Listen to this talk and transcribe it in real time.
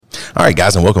All right,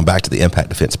 guys, and welcome back to the Impact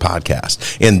Defense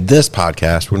Podcast. In this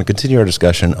podcast, we're going to continue our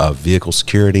discussion of vehicle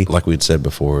security. Like we had said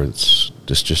before, it's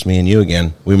just me and you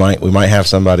again. We might have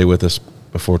somebody with us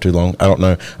before too long. I don't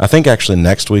know. I think actually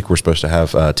next week we're supposed to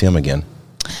have Tim again.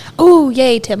 Oh,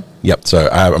 yay, Tim. Yep, so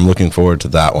I'm looking forward to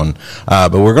that one.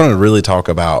 But we're going to really talk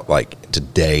about, like,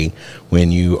 today,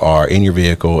 when you are in your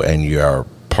vehicle and you are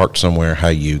parked somewhere, how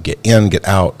you get in, get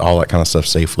out, all that kind of stuff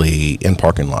safely in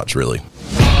parking lots, really.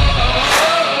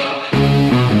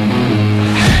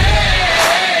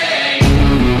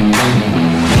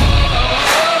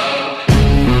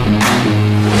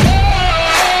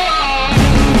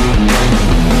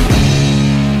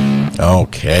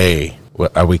 Okay. Well,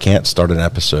 we can't start an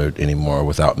episode anymore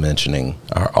without mentioning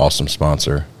our awesome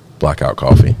sponsor, Blackout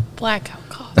Coffee. Blackout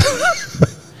Coffee.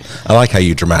 I like how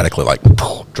you dramatically,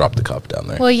 drop the cup down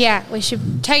there. Well, yeah, we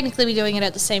should technically be doing it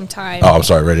at the same time. Oh, I'm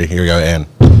sorry. Ready? Here we go. And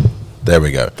there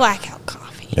we go. Blackout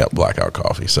Coffee. Yep, Blackout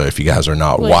Coffee. So if you guys are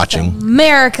not With watching.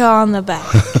 America on the back.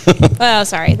 Oh,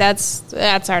 sorry. That's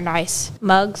our nice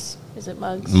mugs. Is it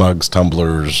mugs? Mugs,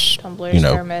 tumblers,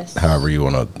 thermos. However you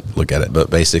want to look at it.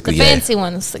 But basically, the fancy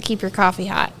ones that keep your coffee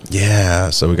hot. Yeah,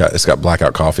 so it's got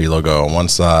Blackout Coffee logo on one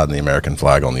side and the American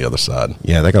flag on the other side.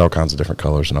 Yeah, they got all kinds of different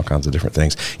colors and all kinds of different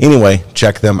things. Anyway,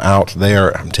 check them out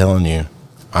there. I'm telling you,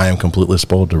 I am completely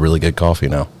spoiled to really good coffee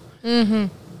now. Mm-hmm.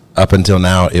 Up until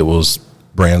now, it was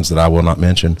brands that I will not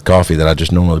mention, coffee that I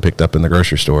just normally picked up in the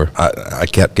grocery store. I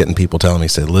kept getting people telling me,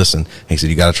 said, listen, he said,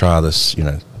 you got to try this,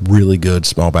 really good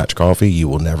small batch coffee. You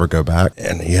will never go back.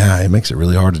 And yeah, it makes it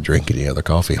really hard to drink any other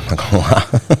coffee. I'm not going to lie.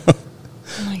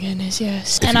 Oh my goodness,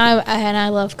 yes. And I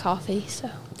love coffee, so.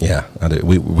 Yeah, I do.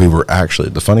 We were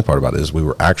actually, the funny part about it is we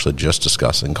were actually just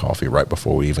discussing coffee right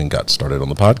before we even got started on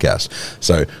the podcast.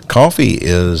 So coffee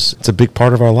it's a big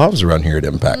part of our lives around here at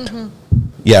Impact. Mm-hmm.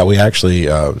 Yeah, we actually,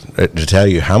 to tell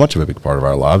you how much of a big part of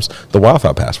our lives, the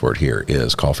Wi-Fi password here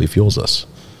is coffee fuels us.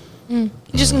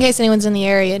 Just in case anyone's in the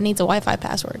area and needs a Wi-Fi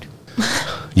password.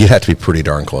 You have to be pretty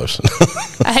darn close.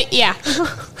 Yeah.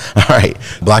 All right,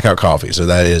 Blackout Coffee. So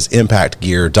that is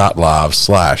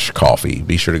impactgear.live/coffee.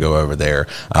 Be sure to go over there.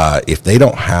 If they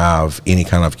don't have any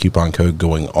kind of coupon code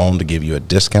going on to give you a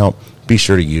discount, be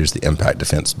sure to use the Impact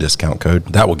Defense discount code.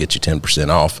 That will get you 10%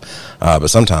 off. But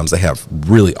sometimes they have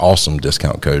really awesome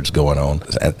discount codes going on.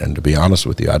 And to be honest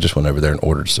with you, I just went over there and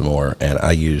ordered some more, and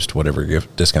I used whatever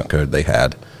discount code they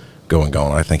had going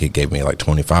on. I think it gave me like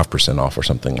 25% off or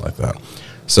something like that.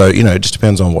 So, it just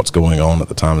depends on what's going on at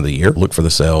the time of the year. Look for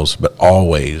the sales, but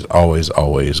always, always,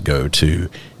 always go to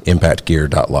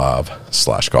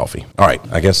impactgear.live/coffee. All right,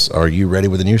 I guess, are you ready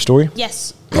with a news story?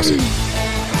 Yes. Awesome.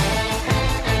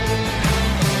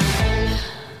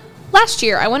 Last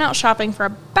year, I went out shopping for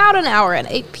about an hour at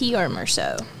 8 p.m. or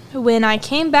so. When I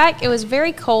came back, it was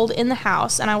very cold in the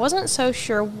house, and I wasn't so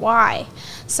sure why.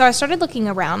 So I started looking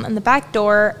around, and the back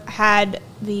door had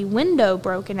the window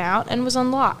broken out and was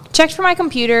unlocked. Checked for my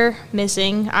computer,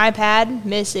 missing. iPad,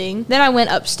 missing. Then I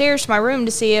went upstairs to my room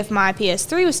to see if my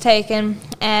PS3 was taken,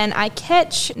 and I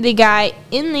catch the guy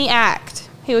in the act.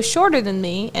 He was shorter than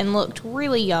me and looked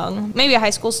really young, maybe a high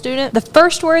school student. The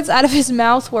first words out of his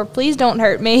mouth were, "Please don't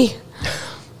hurt me."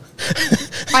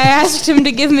 I asked him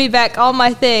to give me back all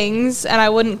my things, and I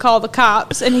wouldn't call the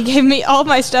cops, and he gave me all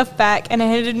my stuff back and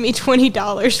handed me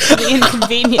 $20 for the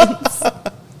inconvenience.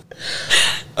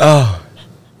 Oh.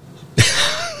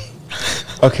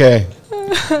 Okay.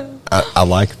 I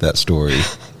like that story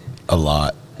a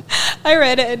lot. I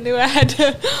read it and knew I had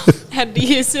to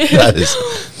use it.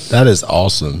 That is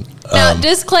awesome. Now,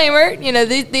 disclaimer,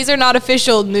 these are not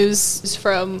official news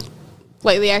from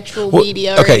the actual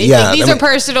media or anything. Yeah, these are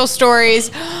personal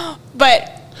stories,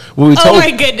 but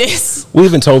my goodness. We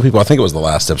even told people, I think it was the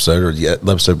last episode or the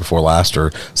episode before last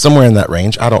or somewhere in that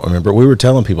range, I don't remember. We were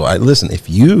telling people, listen, if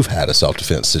you've had a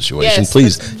self-defense situation,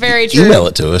 please email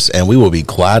it to us, and we will be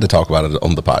glad to talk about it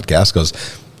on the podcast because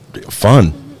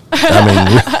fun. I mean,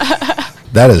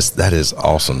 that is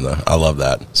awesome, though. I love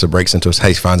that. So breaks into his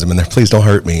house, finds him in there. Please don't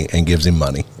hurt me, and gives him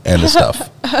money and the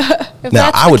stuff.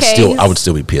 Now, I would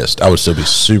still be pissed. I would still be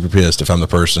super pissed if I'm the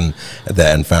person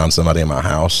that found somebody in my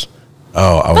house.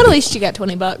 Oh, but at least you got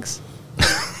 $20.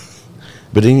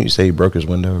 But didn't you say he broke his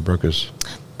window or broke his?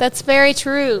 That's very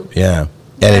true. Yeah,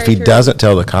 and if he doesn't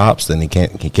tell the cops, then he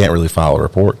can't really file a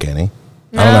report, can he?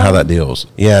 No. I don't know how that deals.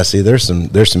 Yeah, see, there's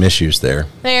some issues there.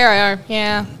 There are.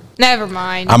 Yeah. Never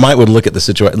mind. I would look at the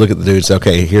situation, look at the dude and say,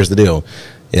 okay, here's the deal.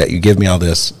 Yeah, you give me all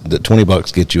this. The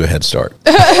 $20 gets you a head start.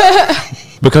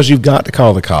 Because you've got to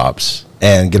call the cops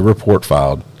and get a report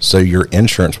filed so your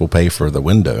insurance will pay for the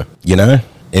window,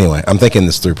 Anyway, I'm thinking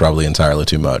this through probably entirely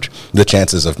too much. The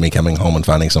chances of me coming home and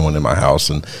finding someone in my house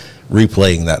and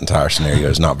replaying that entire scenario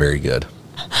is not very good.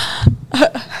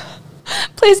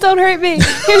 Please don't hurt me.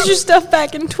 Here's your stuff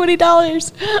back in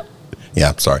 $20.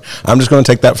 Yeah, sorry. I'm just going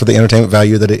to take that for the entertainment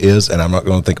value that it is, and I'm not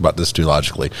going to think about this too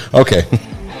logically. Okay.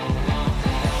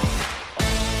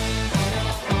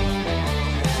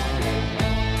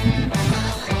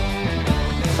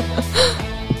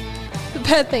 The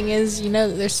bad thing is,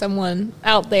 that there's someone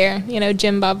out there,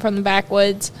 Jim Bob from the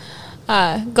backwoods,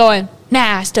 going,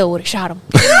 nah, I still would have shot him.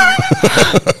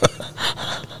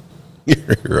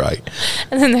 You're right.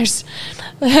 And then there's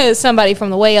somebody from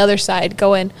the way other side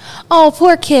going, oh,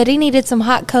 poor kid, he needed some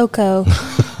hot cocoa.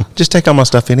 Just take all my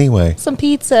stuff anyway. Some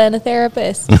pizza and a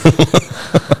therapist.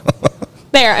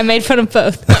 There, I made fun of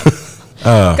both.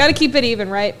 Got to keep it even,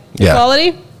 right? Yeah.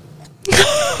 Equality?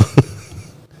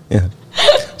 Yeah.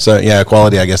 So, yeah,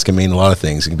 equality, I guess, can mean a lot of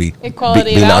things. It can be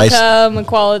Equality be of nice. outcome,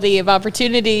 equality of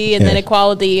opportunity, and then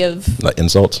equality of... Like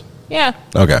insults? Yeah.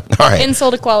 Okay. All right.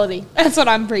 Insult equality. That's what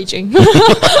I'm preaching.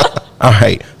 All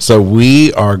right. So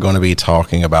we are going to be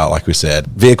talking about, like we said,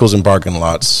 vehicles in parking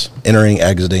lots, entering,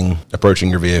 exiting, approaching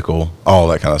your vehicle, all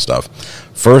that kind of stuff.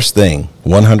 First thing,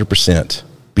 100%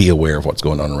 be aware of what's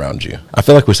going on around you. I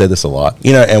feel like we say this a lot.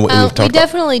 And we've talked we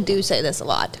definitely do say this a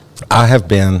lot. I have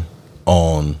been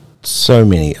on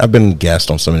I've been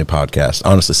guest on so many podcasts.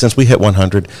 Honestly, since we hit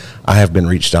 100, I have been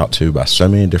reached out to by so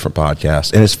many different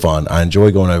podcasts, and it's fun. I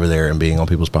enjoy going over there and being on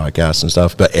people's podcasts and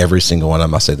stuff, but every single one of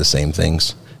them, I say the same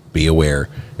things. Be aware,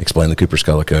 explain the Cooper's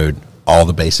Color Code, all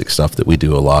the basic stuff that we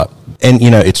do a lot. And,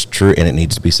 it's true, and it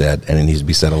needs to be said, and it needs to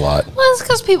be said a lot. Well, it's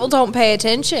because people don't pay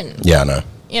attention. Yeah, I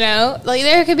know. Like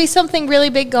there could be something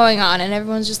really big going on, and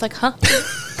everyone's just like, huh?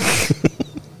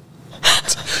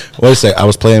 Wait a sec. I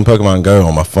was playing Pokemon Go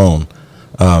on my phone.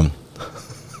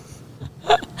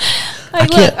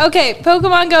 Look, okay,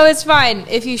 Pokemon Go is fine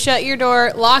if you shut your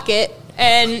door, lock it,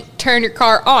 and turn your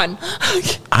car on.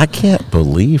 I can't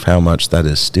believe how much that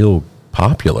is still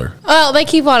popular. Well, they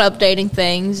keep on updating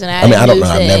things and adding I don't new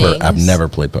know. things. I've never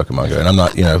played Pokemon Go, and I'm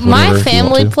not. My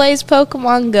family plays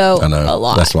Pokemon Go I know. a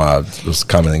lot. That's why I was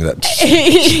commenting that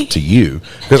to you,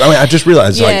 because I just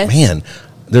realized, Yes. like, man,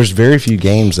 there's very few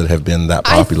games that have been that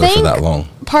popular for that long.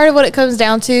 Part of what it comes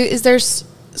down to is there's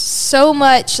so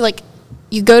much, like,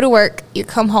 you go to work, you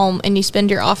come home, and you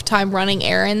spend your off time running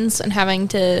errands and having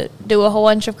to do a whole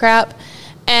bunch of crap.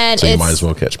 And So you might as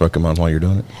well catch Pokemon while you're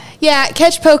doing it. Yeah,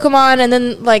 catch Pokemon, and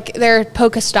then, like, there are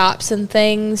Pokestops and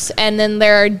things, and then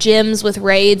there are gyms with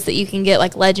raids that you can get,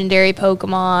 like, legendary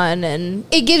Pokemon, and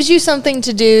it gives you something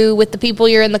to do with the people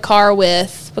you're in the car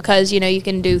with, because, you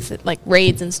can do, like,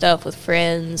 raids and stuff with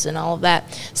friends and all of that.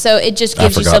 So it just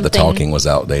gives you something. I forgot the talking was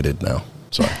outdated now.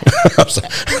 Sorry.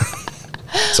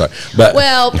 Sorry. But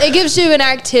well, it gives you an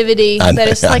activity that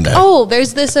it's like, oh,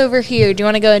 there's this over here. Do you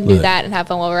want to go and do that and have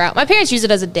fun while we're out? My parents use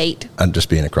it as a date. I'm just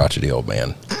being a crotchety old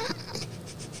man.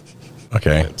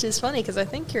 Okay. Which is funny because I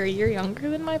think you're a year younger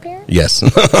than my parents. Yes.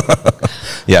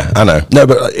 Yeah, I know. No,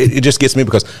 but it just gets me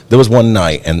because there was one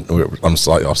night, and I'm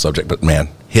slightly off subject, but man,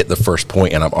 hit the first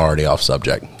point and I'm already off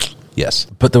subject. Yes.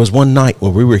 But there was one night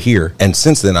where we were here, and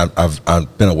since then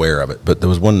I've been aware of it, but there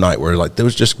was one night where, like, there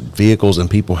was just vehicles and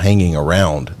people hanging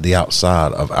around the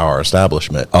outside of our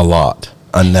establishment a lot,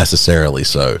 unnecessarily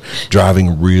so,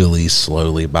 driving really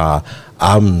slowly by.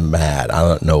 I'm mad. I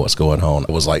don't know what's going on.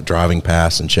 I was like driving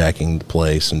past and checking the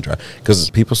place, and because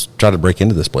people tried to break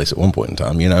into this place at one point in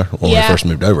time, when we first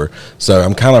moved over. So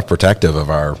I'm kind of protective of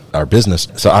our business.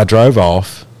 So I drove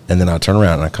off, and then I turn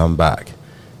around and I come back,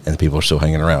 and the people are still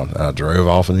hanging around. And I drove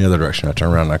off in the other direction. I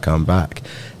turn around and I come back,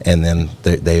 and then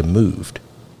they moved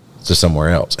to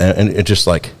somewhere else. And it just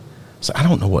like, so I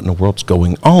don't know what in the world's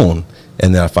going on.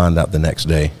 And then I find out the next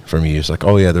day from you. It's like,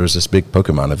 oh, yeah, there was this big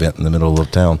Pokemon event in the middle of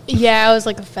town. Yeah, it was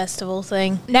like a festival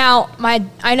thing. Now,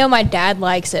 I know my dad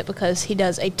likes it because he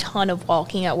does a ton of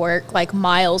walking at work, like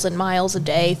miles and miles a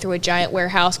day through a giant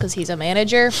warehouse because he's a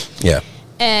manager. Yeah.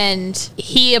 And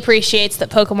he appreciates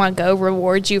that Pokemon Go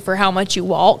rewards you for how much you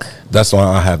walk. That's why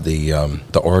I have the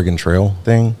Oregon Trail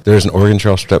thing. There's an Oregon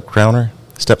Trail step counter,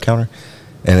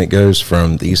 and it goes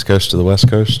from the East Coast to the West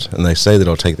Coast. And they say that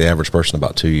it'll take the average person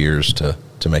about 2 years to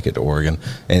make it to Oregon.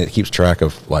 And it keeps track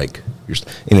of, like,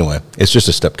 anyway, it's just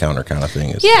a step counter kind of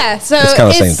thing. Yeah, so it's kind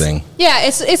of the same thing. Yeah,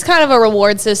 it's kind of a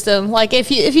reward system. Like,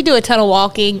 if you do a ton of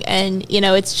walking and,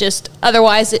 it's just,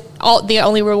 otherwise, the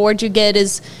only reward you get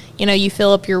is, you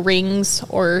fill up your rings,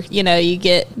 or, you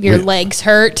get your legs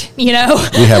hurt, We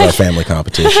have our family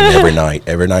competition every night.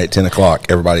 Every night at 10 o'clock,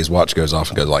 everybody's watch goes off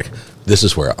and goes like, this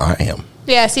is where I am.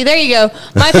 Yeah, see, there you go.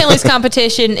 My family's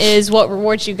competition is what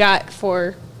rewards you got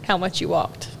for how much you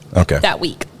walked that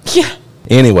week. Yeah.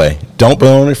 Anyway, don't be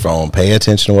on your phone. Pay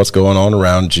attention to what's going on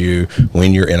around you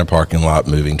when you're in a parking lot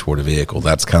moving toward a vehicle.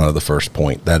 That's kind of the first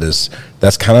point. That's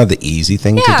kind of the easy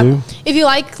thing to do. If you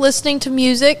like listening to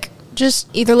music, just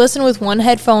either listen with one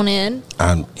headphone in.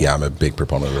 I'm a big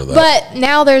proponent of that. But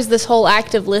now there's this whole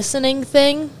active listening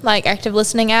thing, like active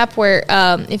listening app, where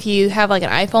if you have like an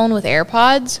iPhone with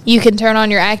AirPods, you can turn on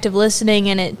your active listening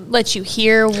and it lets you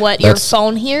hear what your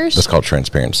phone hears. That's called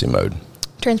transparency mode.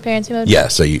 Transparency mode? Yeah,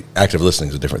 so active listening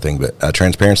is a different thing, but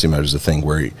transparency mode is the thing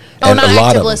where not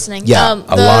active listening. Yeah,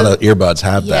 a lot of earbuds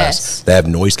have yes. that. They have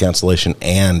noise cancellation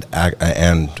and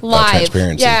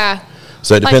transparency. Yeah.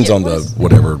 So it depends on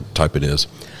whatever type it is.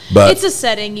 But it's a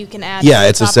setting you can add. Yeah,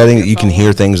 it's a setting that you can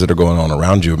hear things that are going on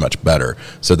around you much better.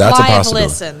 So that's a possibility.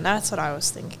 Listen, that's what I was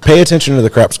thinking. Pay attention to the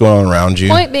crap's going on around you.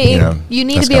 Point being, you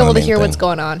need to be able to hear what's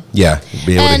going on. Yeah,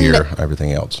 be able to hear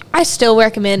everything else. I still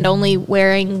recommend only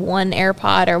wearing one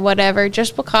AirPod or whatever,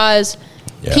 just because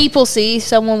people see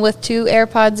someone with two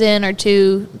AirPods in or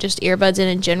two just earbuds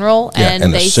in general,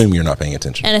 and they assume you're not paying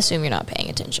attention.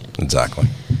 Exactly.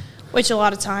 Which a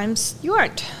lot of times you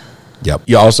aren't. Yep.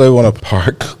 You also want to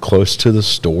park close to the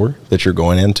store that you're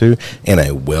going into in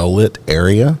a well-lit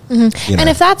area. Mm-hmm. And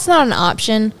if that's not an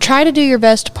option, try to do your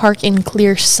best to park in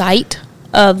clear sight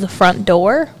of the front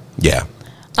door. Yeah.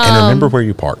 And remember where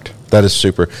you parked. That is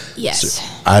super. Yes.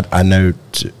 I know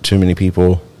too many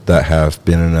people that have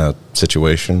been in a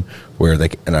situation where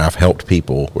and I've helped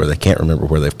people where they can't remember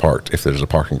where they've parked if there's a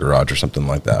parking garage or something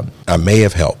like that. I may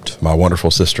have helped my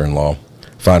wonderful sister-in-law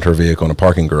find her vehicle in a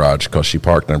parking garage because she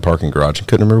parked in a parking garage and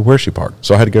couldn't remember where she parked.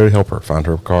 So I had to go to help her find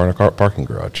her car in a parking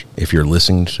garage. If you're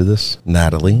listening to this,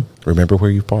 Natalie, remember where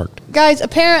you parked. Guys,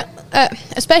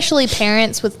 especially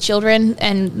parents with children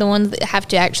and the ones that have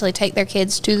to actually take their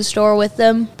kids to the store with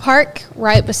them, park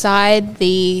right beside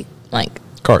the,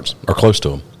 carts, or close to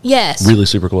them. Yes. Really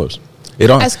super close.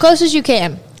 As close as you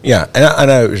can. Yeah, and I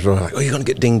know it's like, you're going to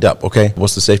get dinged up. Okay,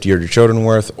 what's the safety of your children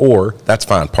worth? Or, that's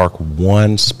fine, park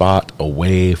one spot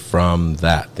away from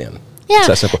that then. Yeah. It's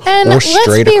that simple. And or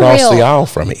straight across the aisle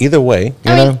from it. Either way,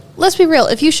 you know. Let's be real.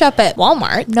 If you shop at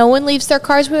Walmart, no one leaves their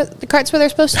carts where they're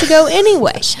supposed to go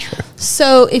anyway. That's true.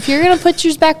 So, if you're going to put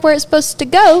yours back where it's supposed to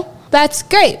go, that's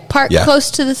great. Park close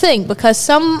to the thing, because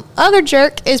some other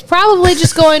jerk is probably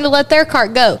just going to let their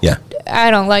cart go. Yeah.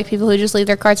 I don't like people who just leave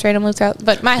their carts randomly throughout,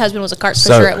 but my husband was a cart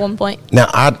pusher at one point. Now,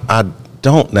 I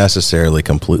don't necessarily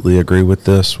completely agree with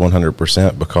this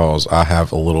 100% because I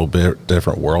have a little bit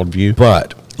different worldview,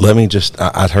 but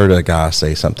I'd heard a guy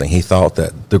say something. He thought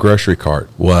that the grocery cart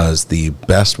was the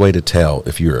best way to tell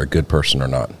if you're a good person or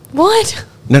not. What?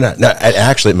 No,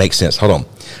 actually, it makes sense. Hold on.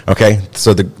 Okay,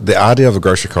 so the idea of a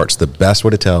grocery cart's the best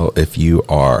way to tell if you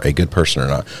are a good person or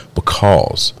not,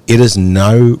 because it is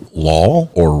no law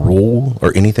or rule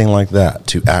or anything like that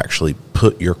to actually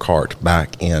put your cart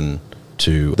back in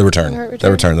to the return.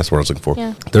 The return, that's what I was looking for.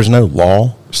 Yeah. There's no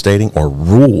law stating or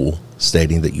rule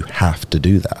stating that you have to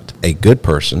do that. A good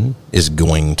person is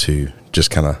going to just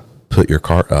kind of put your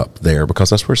cart up there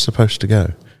because that's where it's supposed to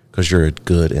go, because you're a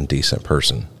good and decent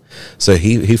person. So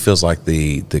he feels like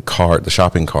the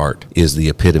shopping cart is the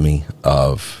epitome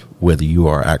of whether you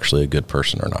are actually a good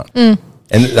person or not. And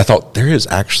I thought there's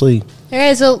a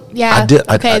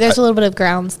little bit of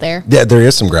grounds there. Yeah, there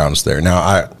is some grounds there.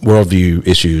 Now, worldview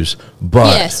issues,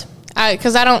 but yes,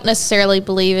 because I don't necessarily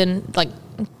believe in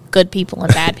good people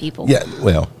and bad people.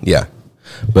 Yeah.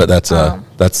 But that's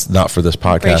not for this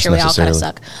podcast sure necessarily. We all kind of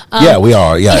suck. Yeah, we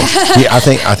are. Yeah, I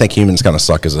think humans kind of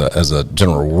suck as a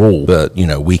general rule, but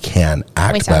we can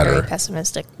act we sound better. Very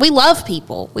pessimistic. We love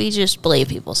people. We just believe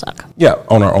people suck. Yeah,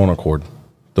 on our own accord,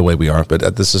 the way we are.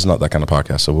 But this is not that kind of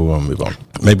podcast, so we will move on.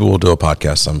 Maybe we'll do a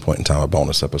podcast some point in time, a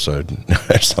bonus episode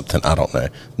or something. I don't know.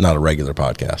 Not a regular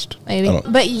podcast. Maybe.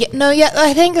 But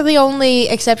I think the only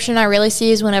exception I really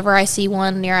see is whenever I see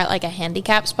one near a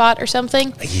handicap spot or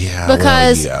something. Yeah.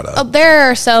 Because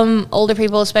there are some older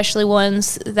people, especially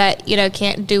ones that,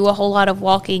 can't do a whole lot of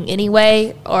walking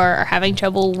anyway or are having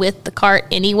trouble with the cart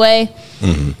anyway,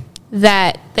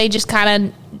 that they just kind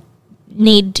of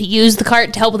need to use the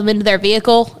cart to help them into their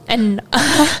vehicle. And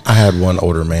I had one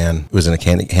older man who was in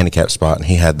a handicap spot, and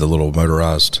he had the little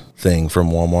motorized thing from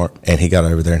Walmart, and he got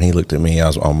over there and he looked at me. I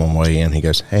was on my way in. He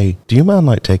goes, "Hey, do you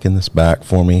mind taking this back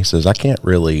for me?" He says, "I can't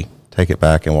really take it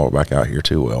back and walk back out here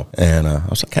too well." And I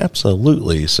was like,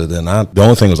 "Absolutely." So then the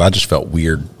only thing was I just felt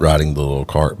weird riding the little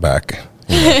cart back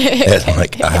at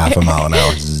a half a mile an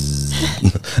hour.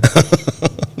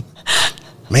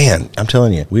 Man, I'm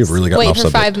telling you, we have really gotten off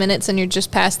subject. Wait for 5 minutes and you're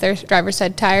just past their driver's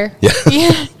side tire.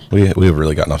 Yeah. We have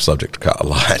really gotten off subject a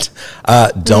lot.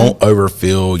 Don't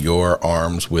overfill your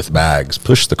arms with bags.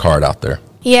 Push the cart out there.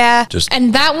 Yeah. Just-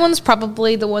 and that one's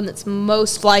probably the one that's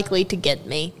most likely to get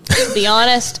me, to be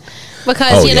honest.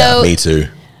 Because, you know, me too.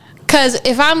 because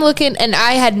if I'm looking and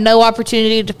I had no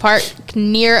opportunity to park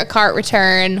near a cart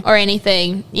return or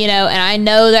anything, you know, and I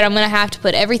know that I'm going to have to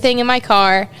put everything in my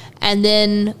car and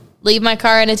then leave my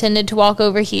car unattended to walk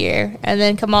over here and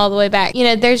then come all the way back. You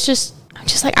know, I'm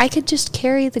just like, I could just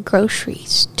carry the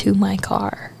groceries to my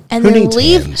car and Who then needs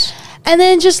leave. hands? And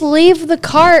then just leave the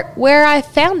cart where I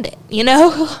found it, you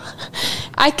know?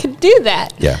 I could do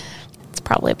that. Yeah. It's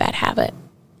probably a bad habit.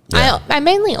 Yeah. I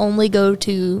mainly only go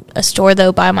to a store,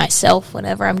 though, by myself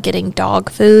whenever I'm getting dog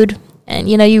food. And,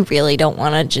 you know, you really don't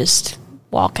want to just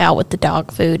walk out with the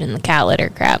dog food and the cat litter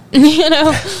crap, you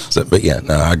know? But yeah,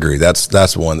 no, I agree.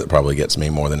 That's one that probably gets me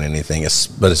more than anything.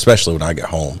 But especially when I get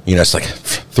home, you know, it's like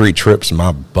 3 trips in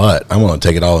my butt. I'm going to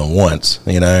take it all in once,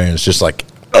 you know, and it's just like,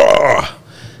 ugh.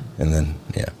 And then,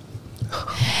 yeah.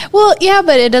 Well, yeah,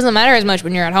 but it doesn't matter as much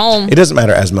when you're at home. It doesn't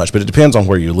matter as much, but it depends on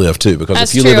where you live too. Because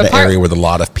That's if you true. live in an area with a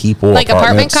lot of people, Like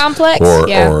apartment apartments, complex?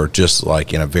 Yeah. or just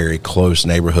like in a very close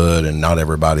neighborhood, and not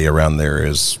everybody around there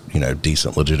is, you know,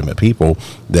 decent, legitimate people,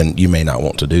 then you may not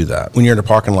want to do that. When you're in a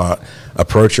parking lot,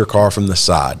 approach your car from the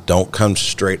side. Don't come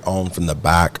straight on from the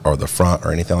back or the front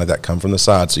or anything like that. Come from the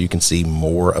side so you can see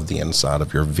more of the inside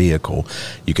of your vehicle.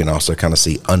 You can also kind of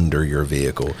see under your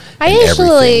vehicle. I and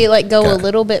usually everything. like go a Okay.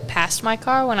 little bit past my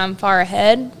car when I'm far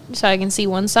ahead so I can see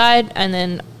one side and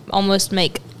then almost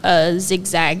make a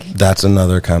zigzag. That's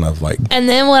another kind of like, And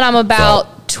then when I'm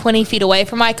about 20 feet away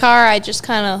from my car, I just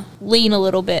kind of lean a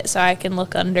little bit so I can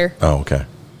look under. oh, okay.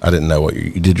 I didn't know what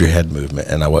you did your head movement,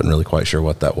 and I wasn't really quite sure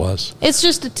what that was. It's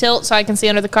just a tilt so I can see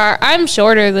under the car. I'm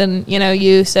shorter than, you know,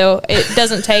 you, so it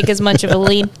doesn't take as much of a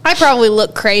lean. I probably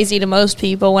look crazy to most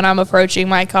people when I'm approaching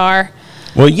my car.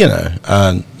 Well, you know,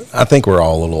 I think we're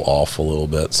all a little off a little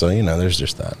bit, so you know, there's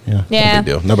just that. Yeah, Yeah. no big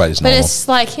deal. Nobody's But normal. it's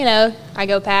like, you know, I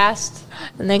go past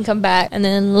and then come back and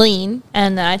then lean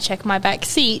and then I check my back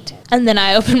seat and then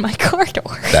I open my car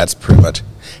door. That's pretty much.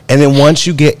 And then once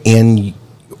you get in,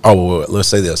 let's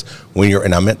say this: when you're,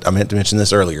 and I meant to mention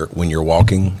this earlier, when you're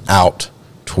walking out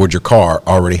toward your car,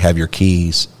 already have your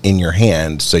keys in your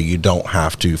hand, so you don't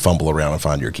have to fumble around and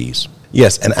find your keys.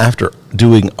 Yes, and after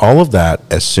doing all of that,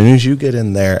 as soon as you get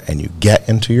in there and you get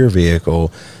into your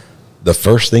vehicle, the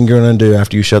first thing you're going to do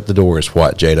after you shut the door is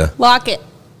what, Jada? Lock it.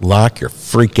 Lock your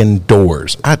freaking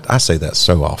doors. I say that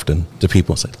so often to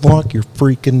people. Say, lock your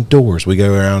freaking doors. We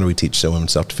go around and we teach women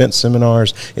self-defense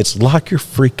seminars. It's lock your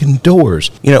freaking doors.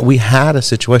 You know, we had a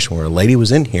situation where a lady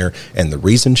was in here, and the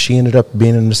reason she ended up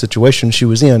being in the situation she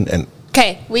was in, and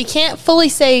Okay, we can't fully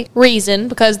say reason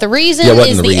because the reason Yeah, it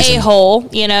wasn't is the the reason. a-hole,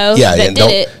 you know, yeah, that and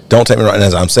did it. don't take me wrong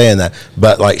as I'm saying that,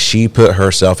 but like she put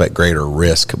herself at greater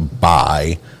risk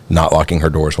by not locking her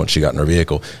doors once she got in her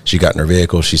vehicle. She got in her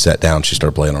vehicle, she sat down, she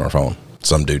started playing on her phone.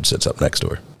 Some dude sits up next to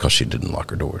her because she didn't lock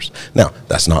her doors. Now,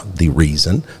 that's not the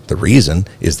reason. The reason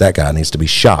is that guy needs to be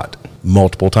shot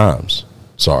multiple times.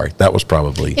 Sorry, that was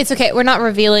probably... It's okay. We're not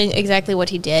revealing exactly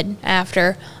what he did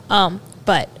after,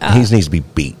 but he needs to be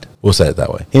beat. We'll say it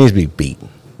that way. He needs to be beaten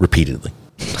repeatedly.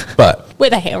 But...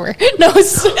 with a hammer. No,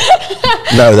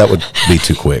 no, that would be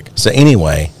too quick. So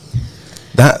anyway,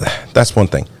 that's one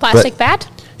thing. plastic But bat?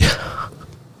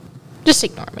 Just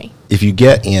ignore me. if you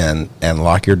get in and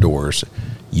lock your doors,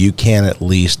 you can at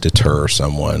least deter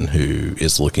someone who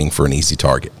is looking for an easy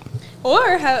target.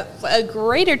 Or have a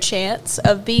greater chance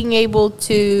of being able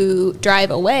to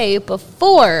drive away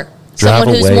before Drive someone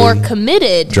who's away, more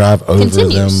committed Drive over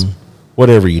continues. them,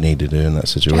 whatever you need to do in that Drive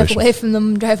situation. away from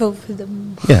them, drive over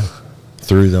them. Yeah,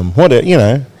 through them, whatever, you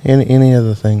know, any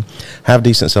other thing. Have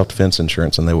decent self-defense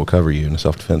insurance, and they will cover you in a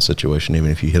self-defense situation, even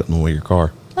if you hit them with your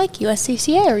car. Like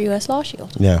USCCA or US Law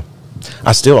Shield. Yeah.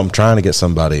 I'm trying to get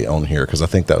somebody on here because I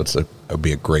think that would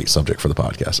be a great subject for the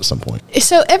podcast at some point.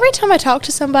 So every time I talk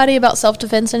to somebody about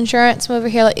self-defense insurance, I'm over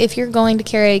here like, if you're going to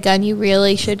carry a gun, you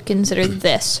really should consider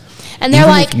this. And they're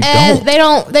Even like, if you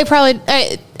don't. they probably...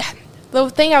 the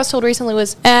thing I was told recently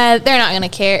was they're not going to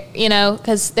care, you know,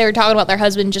 because they were talking about their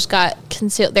husband just got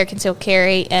their concealed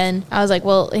carry, and I was like,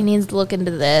 well, he needs to look into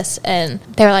this, and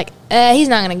they were like, he's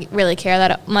not going to really care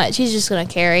that much. He's just going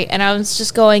to carry, and I was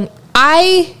just going,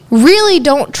 I really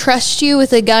don't trust you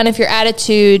with a gun if your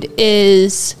attitude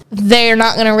is they're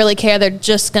not going to really care, they're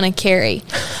just going to carry.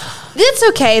 It's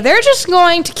okay. They're just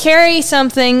going to carry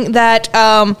something that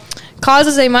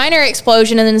causes a minor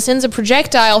explosion and then sends a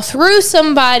projectile through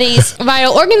somebody's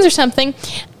vital organs or something.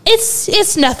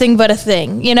 It's nothing but a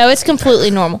thing. You know, it's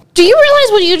completely normal. Do you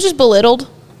realize what you just belittled?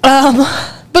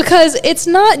 Because it's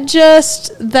not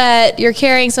just that you're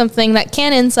carrying something that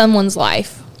can end someone's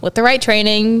life. With the right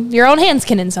training, your own hands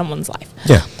can end someone's life.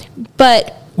 Yeah.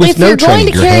 But With if no you're going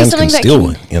training, to your carry hand something can that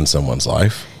still can, end someone's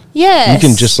life. yes, You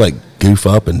can just like goof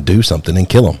up and do something and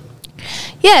kill them.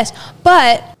 yes,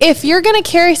 but if you're going to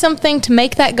carry something to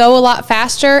make that go a lot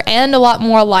faster and a lot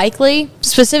more likely,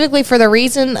 specifically for the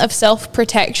reason of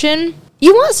self-protection,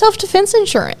 you want self-defense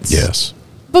insurance. Yes.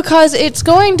 Because it's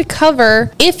going to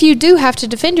cover if you do have to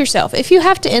defend yourself. If you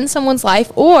have to end someone's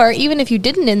life, or even if you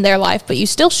didn't end their life, but you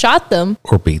still shot them.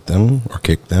 Or beat them, or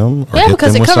kick them, or Yeah, hit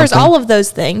because them it with covers something. all of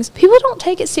those things. People don't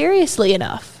take it seriously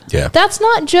enough. Yeah. That's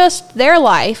not just their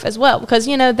life as well, because,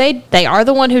 you know, they are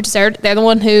the one who deserved, they're the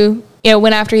one who, you know,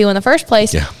 went after you in the first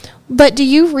place. Yeah. But do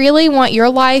you really want your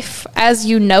life as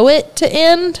you know it to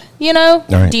end? You know?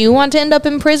 All right. Do you want to end up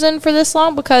in prison for this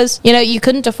long because, you know, you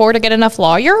couldn't afford to get enough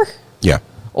lawyer? Yeah.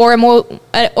 Or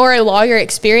a lawyer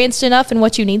experienced enough in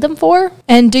what you need them for?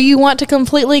 And do you want to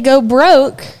completely go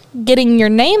broke getting your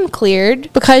name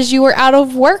cleared because you were out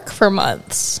of work for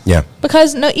months? Yeah.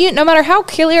 Because no matter how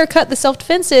clear cut the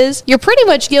self-defense is, you're pretty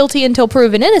much guilty until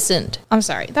proven innocent. I'm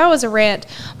sorry, that was a rant.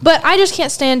 But I just can't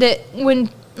stand it when,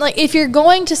 like, if you're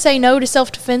going to say no to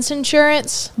self-defense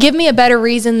insurance, give me a better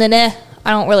reason than, I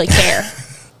don't really care.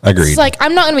 Agreed. It's like,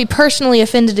 I'm not going to be personally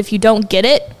offended if you don't get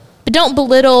it, but don't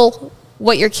belittle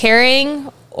what you're carrying,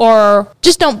 or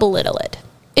just don't belittle it.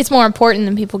 It's more important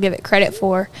than people give it credit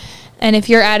for. And if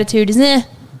your attitude is, I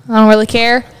don't really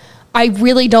care, I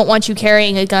really don't want you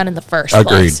carrying a gun in the first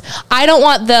place. I don't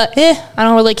want the, I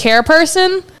don't really care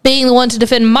person being the one to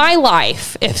defend my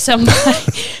life if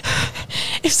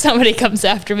somebody comes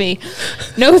after me.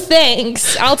 No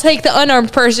thanks. I'll take the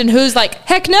unarmed person who's like,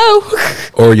 heck no.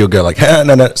 Or you'll go like,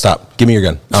 no, stop. Give me your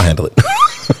gun. I'll handle it.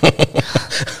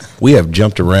 We have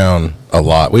jumped around a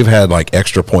lot. We've had like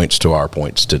extra points to our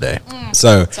points today.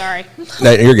 So Sorry.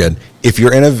 No, you're good. If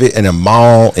you're in a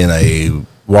mall, in a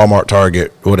Walmart,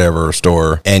 Target, whatever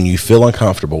store, and you feel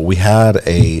uncomfortable, we had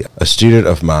a student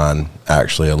of mine,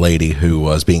 actually a lady, who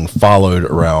was being followed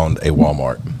around a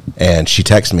Walmart. And she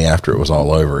texted me after it was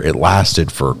all over. It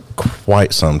lasted for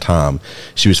quite some time.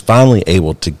 She was finally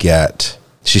able to get...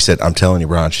 She said, I'm telling you,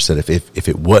 Brian, she said, if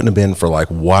it wouldn't have been for like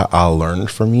what I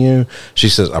learned from you, she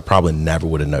says, I probably never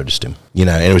would have noticed him, you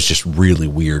know, and it was just really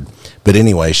weird. But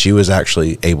anyway, she was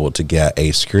actually able to get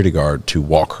a security guard to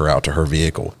walk her out to her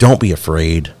vehicle. Don't be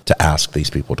afraid to ask these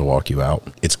people to walk you out.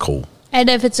 It's cool. And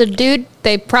if it's a dude,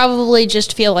 they probably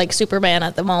just feel like Superman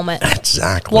at the moment.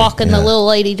 Exactly. Walking the little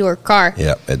lady to her car.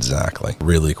 Yep, exactly.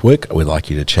 Really quick, we'd like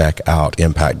you to check out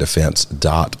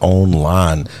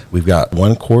impactdefense.online. We've got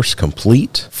one course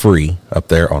complete, free, up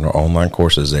there on our online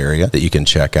courses area that you can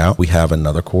check out. We have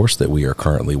another course that we are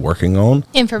currently working on.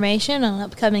 Information on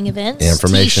upcoming events.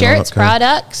 Information on T-shirts, upcoming-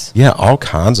 products. Yeah, all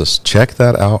kinds of. Check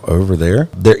that out over there.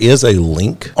 There is a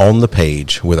link on the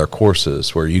page with our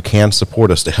courses where you can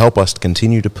support us to help us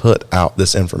continue to put out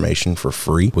this information for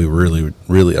free. We really,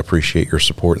 really appreciate your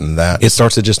support in that. It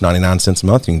starts at just 99 cents a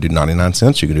month. You can do 99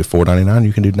 cents. You can do $4.99.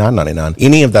 You can do $9.99.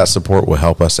 Any of that support will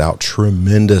help us out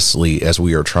tremendously as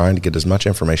we are trying to get as much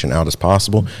information out as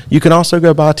possible. You can also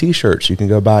go buy t-shirts. You can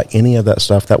go buy any of that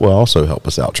stuff. That will also help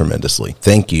us out tremendously.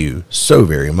 Thank you so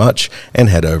very much, and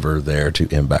head over there to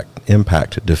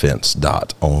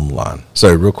impactdefense.online.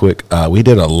 So real quick, we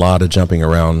did a lot of jumping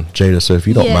around, Jada, so if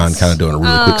you don't Yes. mind kind of doing a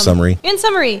really quick summary. In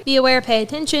summary, be aware, pay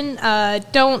attention.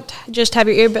 Don't just have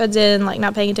your earbuds in, like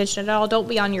not paying attention at all. Don't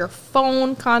be on your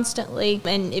phone constantly.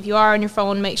 And if you are on your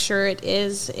phone, make sure it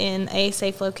is in a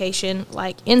safe location,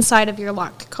 like inside of your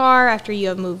locked car after you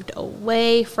have moved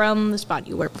away from the spot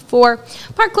you were before.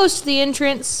 Park close to the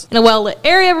entrance in a well-lit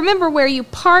area. Remember where you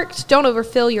parked. Don't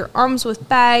overfill your arms with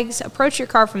bags. Approach your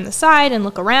car from the side and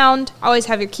look around. Always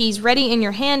have your keys ready in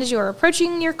your hand as you are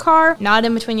approaching your car, not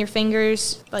in between your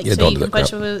fingers. Like, Yeah, so don't you do can that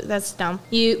push with, that's dumb.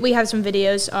 We have some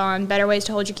videos on better ways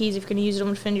to hold your keys if you're going to use them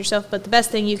to defend yourself, but the best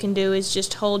thing you can do is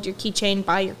just hold your keychain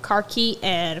by your car key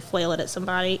and flail it at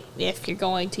somebody if you're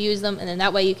going to use them, and then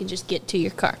that way you can just get to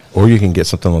your car. Or you can get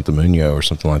something like the Munio or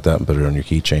something like that and put it on your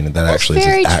keychain, and that actually is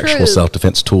very an actual true.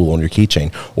 self-defense tool on your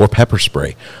keychain. Or pepper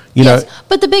spray. You know,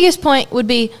 But the biggest point would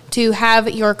be to have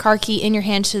your car key in your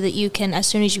hand so that you can, as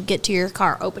soon as you get to your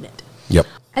car, open it. Yep.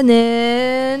 And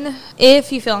then,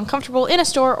 if you feel uncomfortable in a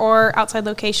store or outside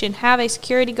location, have a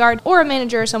security guard or a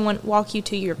manager or someone walk you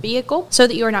to your vehicle so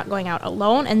that you are not going out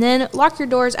alone. And then lock your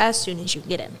doors as soon as you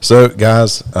get in. So,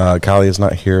 guys, Kylie is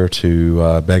not here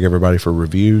to beg everybody for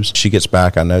reviews. She gets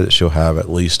back. I know that she'll have at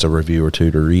least a review or two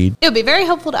to read. It would be very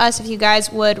helpful to us if you guys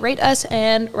would rate us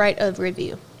and write a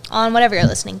review on whatever your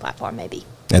listening platform may be.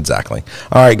 Exactly.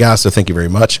 All right, guys. So, thank you very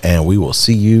much, and we will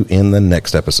see you in the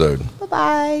next episode.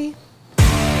 Bye-bye.